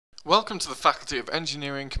Welcome to the Faculty of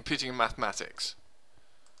Engineering, Computing and Mathematics.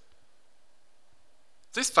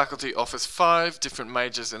 This faculty offers 5 different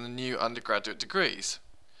majors in the new undergraduate degrees.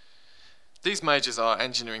 These majors are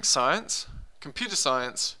Engineering Science, Computer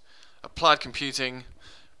Science, Applied Computing,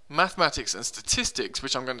 Mathematics and Statistics,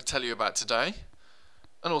 which I'm going to tell you about today,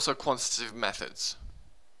 and also Quantitative Methods.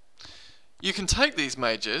 You can take these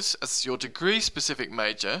majors as your degree-specific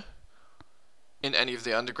major in any of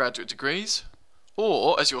the undergraduate degrees,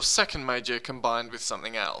 or as your second major combined with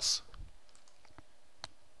something else.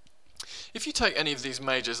 If you take any of these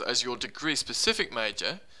majors as your degree-specific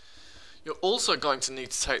major, you're also going to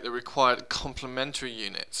need to take the required complementary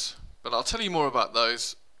units, but I'll tell you more about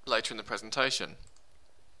those later in the presentation.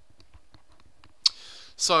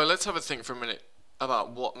 So let's have a think for a minute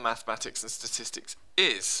about what mathematics and statistics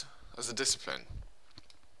is as a discipline.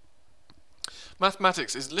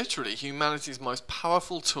 Mathematics is literally humanity's most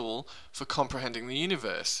powerful tool for comprehending the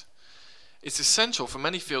universe. It's essential for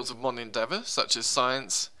many fields of modern endeavour, such as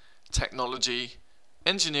science, technology,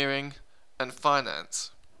 engineering, and finance.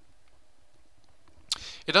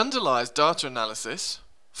 It underlies data analysis,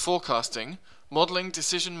 forecasting, modelling,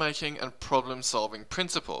 decision-making, and problem-solving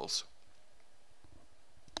principles.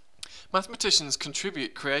 Mathematicians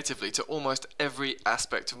contribute creatively to almost every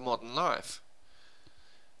aspect of modern life.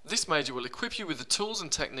 This major will equip you with the tools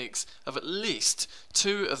and techniques of at least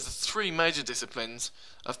 2 of the 3 major disciplines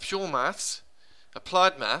of pure maths,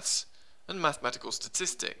 applied maths, and mathematical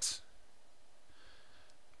statistics.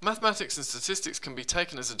 Mathematics and statistics can be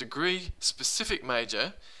taken as a degree-specific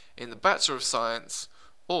major in the Bachelor of Science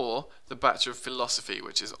or the Bachelor of Philosophy,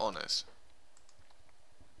 which is honours.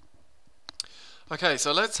 Okay,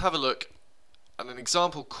 so let's have a look at an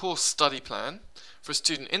example course study plan for a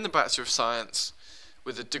student in the Bachelor of Science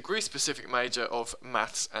with a degree-specific major of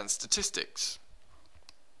Maths and Statistics.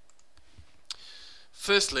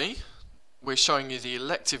 Firstly, we're showing you the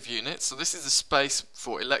elective units, so this is the space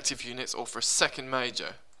for elective units or for a second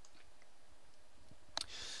major.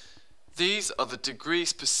 These are the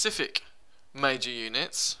degree-specific major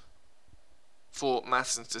units for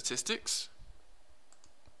Maths and Statistics.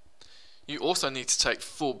 You also need to take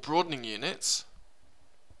 4 broadening units.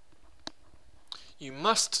 You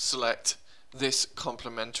must select this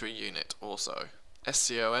complementary unit also,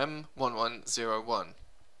 SCOM 1101.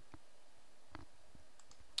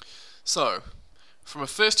 So, from a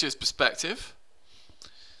first year's perspective,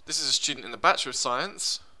 this is a student in the Bachelor of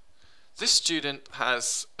Science. This student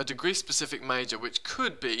has a degree-specific major which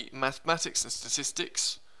could be Mathematics and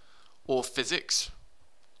Statistics or Physics.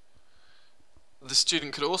 The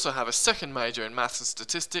student could also have a second major in Maths and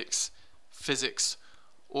Statistics, Physics,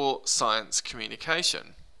 or Science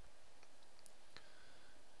Communication.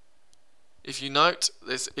 If you note,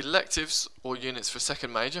 there's electives or units for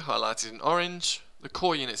second major highlighted in orange, the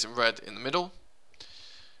core units in red in the middle,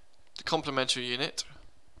 the complementary unit,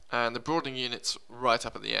 and the broadening units right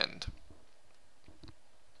up at the end.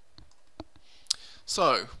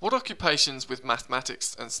 So, what occupations with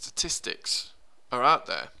mathematics and statistics are out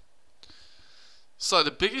there? So the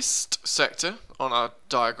biggest sector on our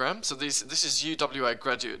diagram, so this is UWA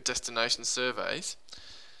graduate destination surveys.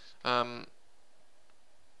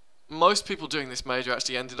 Most people doing this major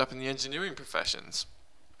actually ended up in the engineering professions.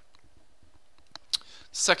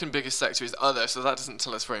 Second biggest sector is other, so that doesn't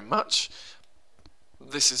tell us very much.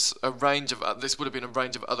 This is a range of this would have been a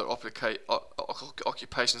range of other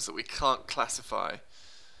occupations that we can't classify.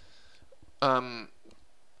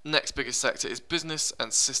 Next biggest sector is business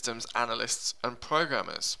and systems analysts and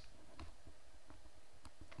programmers.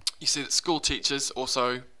 You see that school teachers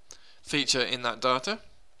also feature in that data.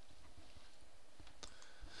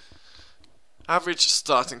 Average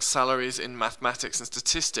starting salaries in mathematics and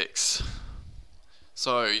statistics.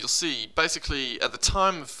 So you'll see basically at the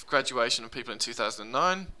time of graduation of people in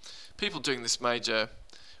 2009, people doing this major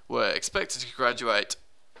were expected to graduate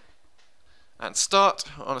and start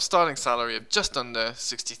on a starting salary of just under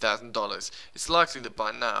 $60,000. It's likely that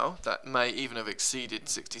by now that may even have exceeded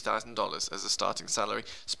 $60,000 as a starting salary,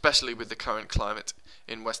 especially with the current climate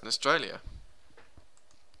in Western Australia.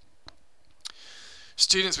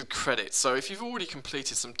 Students with credit. So if you've already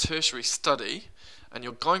completed some tertiary study and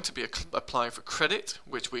you're going to be applying for credit,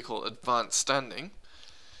 which we call advanced standing,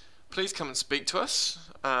 please come and speak to us,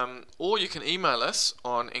 or you can email us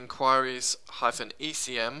on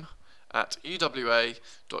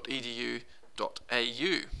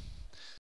inquiries-ecm@uwa.edu.au.